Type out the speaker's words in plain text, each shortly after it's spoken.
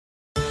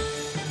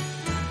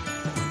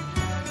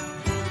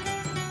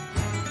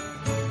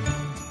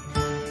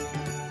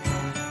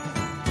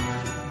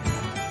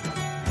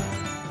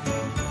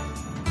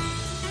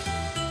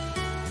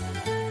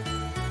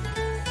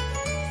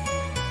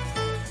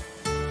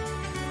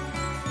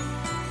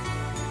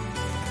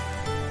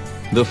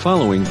The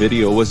following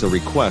video was a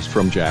request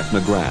from Jack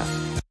McGrath.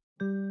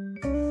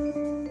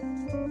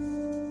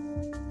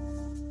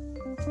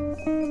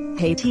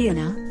 Hey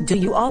Tiana, do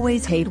you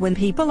always hate when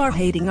people are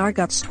hating our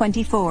guts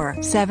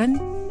 24/7?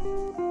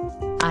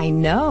 I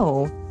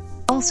know.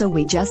 Also,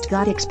 we just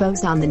got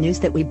exposed on the news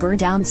that we burned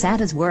down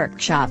Santa's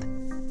workshop.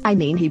 I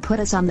mean, he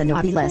put us on the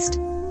naughty list.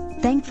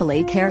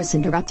 Thankfully, Karis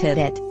interrupted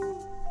it.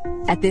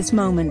 At this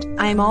moment,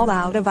 I am all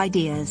out of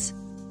ideas.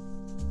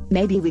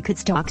 Maybe we could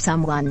stalk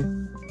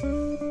someone.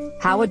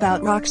 How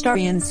about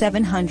Rockstarian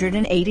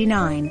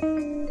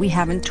 789? We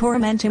haven't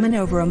tormented him in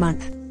over a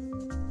month.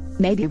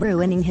 Maybe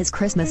ruining his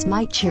Christmas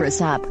might cheer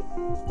us up.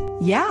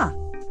 Yeah.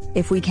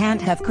 If we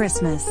can't have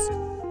Christmas,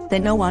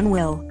 then no one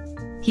will.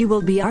 He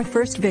will be our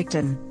first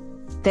victim.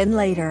 Then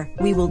later,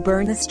 we will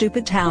burn the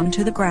stupid town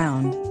to the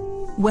ground.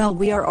 Well,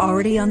 we are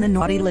already on the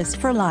naughty list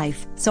for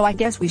life, so I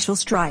guess we shall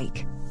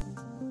strike.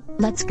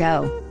 Let's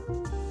go.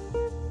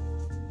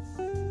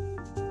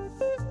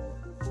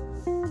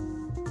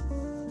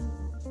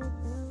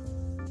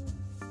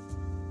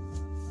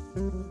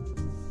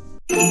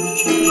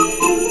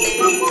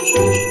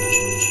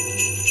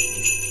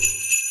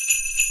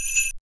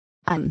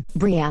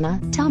 Brianna,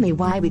 tell me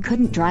why we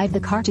couldn't drive the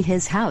car to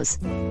his house.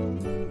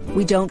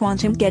 We don't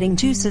want him getting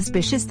too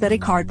suspicious that a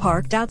car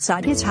parked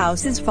outside his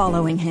house is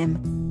following him.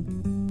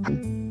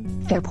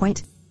 Fair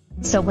point.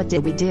 So what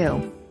did we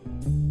do?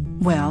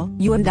 Well,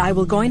 you and I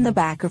will go in the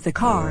back of the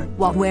car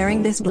while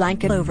wearing this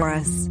blanket over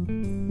us.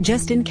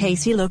 Just in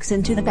case he looks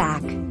into the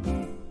back.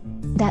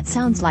 That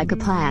sounds like a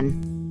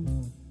plan.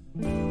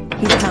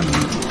 He's coming.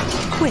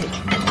 Quick!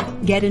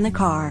 Get in the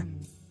car.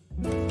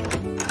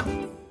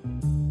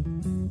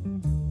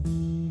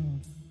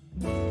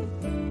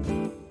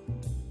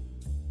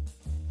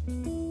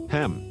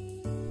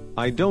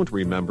 I don't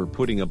remember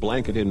putting a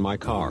blanket in my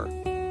car.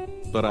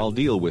 But I'll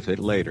deal with it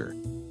later.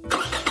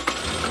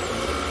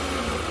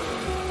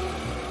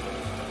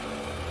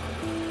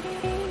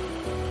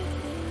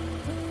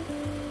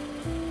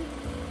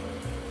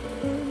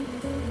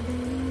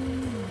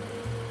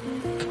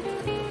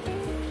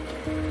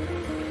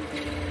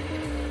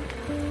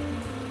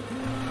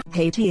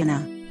 Hey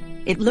Tiana.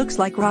 It looks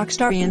like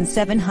Rockstarian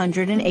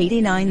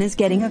 789 is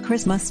getting a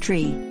Christmas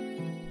tree.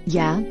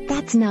 Yeah,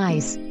 that's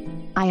nice.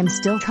 I am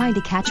still trying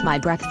to catch my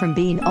breath from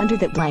being under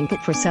that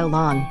blanket for so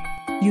long.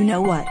 You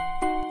know what?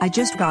 I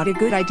just got a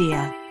good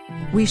idea.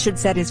 We should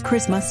set his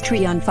Christmas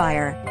tree on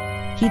fire.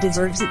 He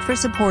deserves it for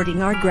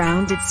supporting our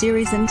grounded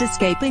series and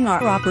escaping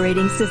our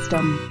operating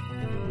system.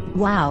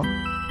 Wow.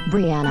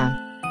 Brianna.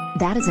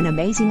 That is an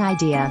amazing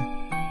idea.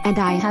 And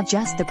I have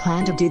just the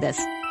plan to do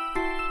this.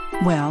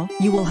 Well,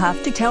 you will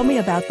have to tell me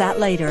about that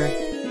later.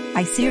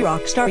 I see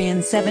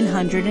Rockstarian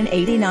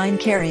 789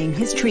 carrying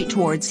his tree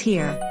towards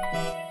here.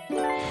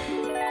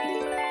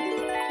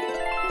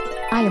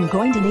 I am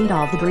going to need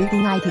all the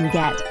breathing I can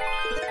get.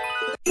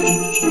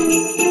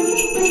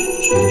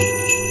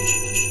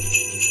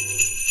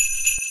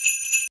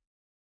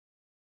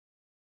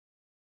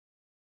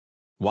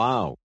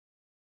 Wow.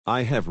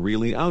 I have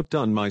really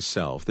outdone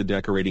myself the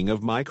decorating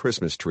of my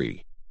Christmas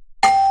tree.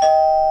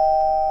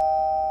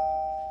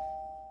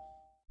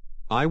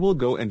 I will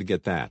go and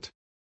get that.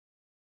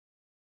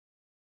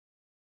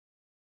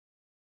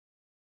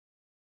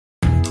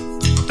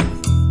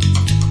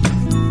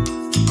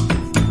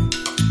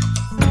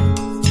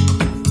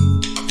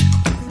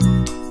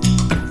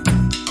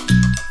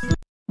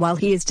 While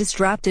he is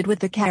distracted with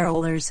the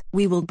carolers,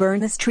 we will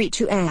burn this tree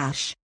to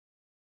ash.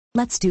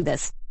 Let's do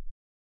this.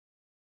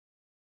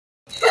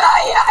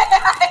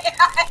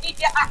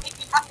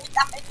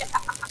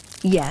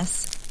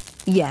 Yes.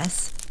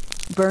 Yes.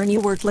 Burn, you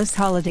worthless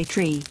holiday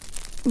tree.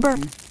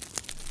 Burn.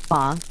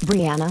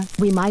 Brianna,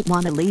 we might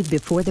want to leave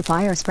before the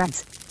fire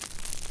spreads.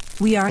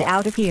 We are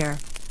out of here.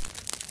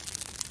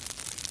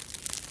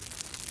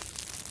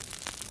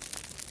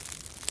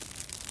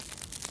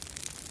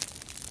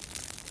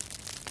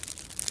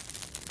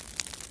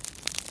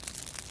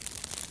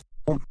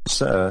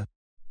 Sir,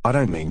 I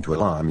don't mean to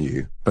alarm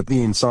you, but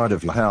the inside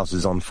of your house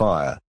is on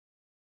fire.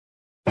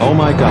 Oh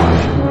my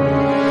gosh.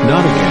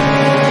 Not again.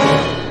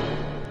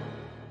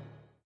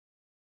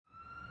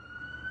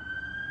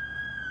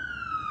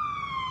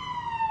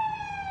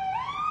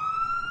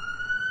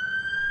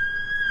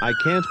 I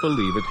can't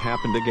believe it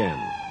happened again.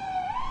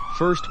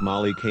 First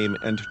Molly came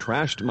and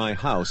trashed my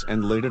house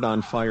and lit it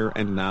on fire,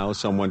 and now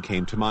someone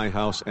came to my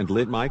house and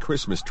lit my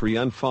Christmas tree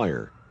on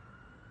fire.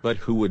 But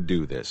who would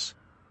do this?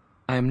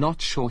 I am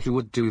not sure who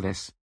would do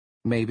this.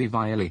 Maybe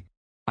Viley.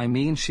 I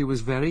mean, she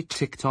was very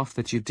ticked off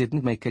that you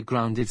didn't make a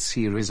grounded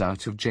series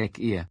out of Jake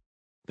Ear.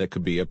 That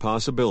could be a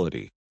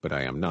possibility, but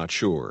I am not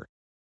sure.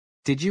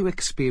 Did you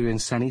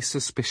experience any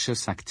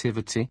suspicious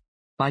activity?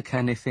 Like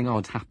anything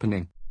odd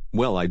happening?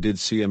 Well, I did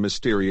see a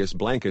mysterious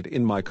blanket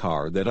in my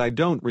car that I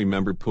don't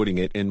remember putting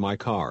it in my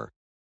car.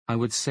 I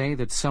would say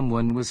that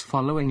someone was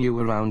following you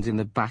around in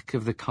the back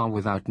of the car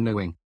without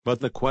knowing. But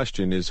the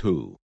question is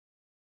who?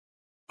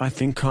 I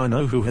think I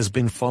know who has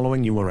been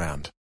following you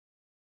around.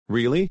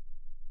 Really?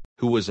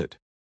 Who was it?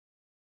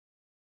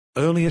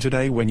 Earlier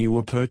today when you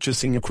were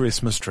purchasing a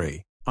Christmas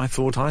tree, I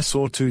thought I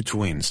saw two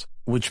twins,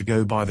 which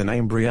go by the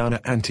name Brianna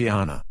and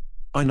Tiana.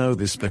 I know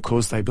this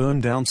because they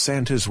burned down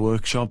Santa's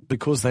workshop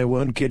because they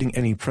weren't getting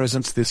any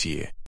presents this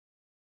year.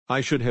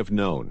 I should have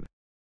known.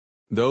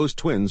 Those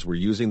twins were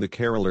using the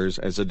carolers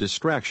as a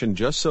distraction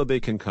just so they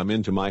can come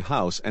into my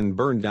house and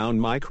burn down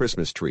my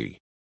Christmas tree.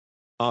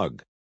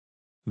 Ugh.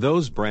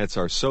 Those brats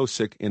are so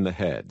sick in the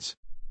heads.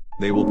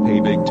 They will pay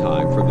big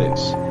time for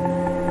this.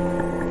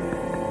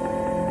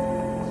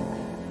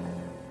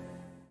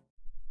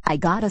 I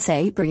gotta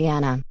say,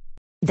 Brianna,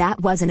 that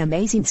was an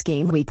amazing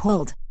scheme we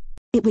pulled.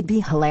 It would be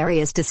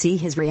hilarious to see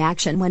his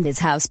reaction when his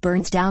house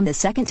burns down the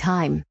second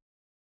time.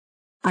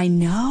 I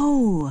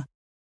know.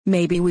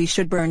 Maybe we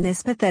should burn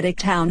this pathetic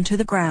town to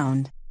the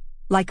ground.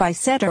 Like I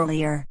said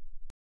earlier.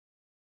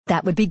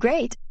 That would be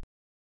great.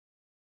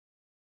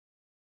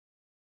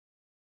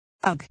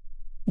 Ugh.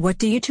 What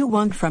do you two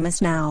want from us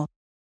now?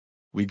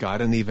 We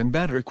got an even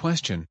better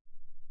question.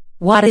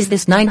 What is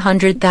this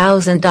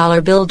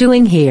 $900,000 bill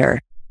doing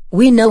here?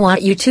 We know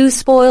what you two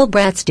spoiled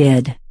brats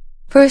did.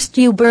 First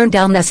you burned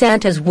down the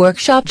Santa's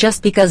workshop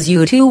just because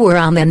you two were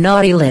on the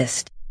naughty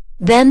list.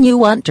 Then you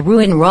want to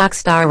ruin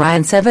rockstar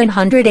Ryan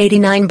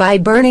 789 by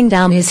burning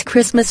down his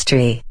Christmas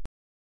tree.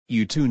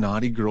 You two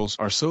naughty girls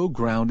are so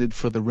grounded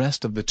for the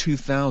rest of the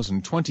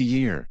 2020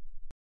 year.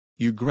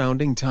 Your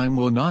grounding time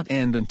will not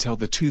end until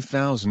the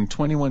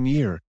 2021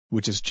 year,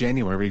 which is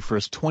January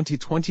 1st,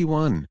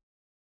 2021.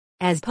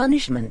 As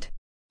punishment,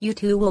 you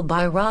two will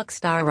buy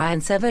rockstar Ryan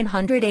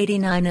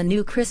 789 a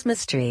new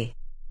Christmas tree.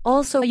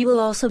 Also you will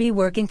also be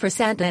working for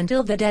Santa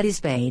until the debt is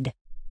paid.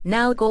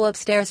 Now go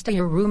upstairs to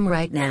your room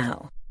right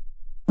now.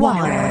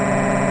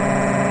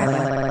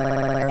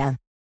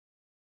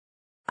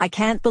 I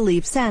can't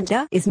believe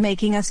Santa is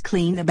making us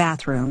clean the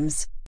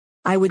bathrooms.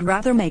 I would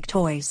rather make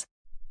toys.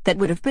 That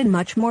would have been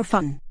much more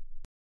fun.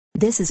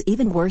 This is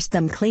even worse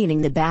than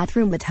cleaning the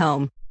bathroom at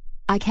home.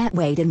 I can't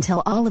wait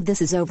until all of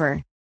this is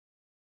over.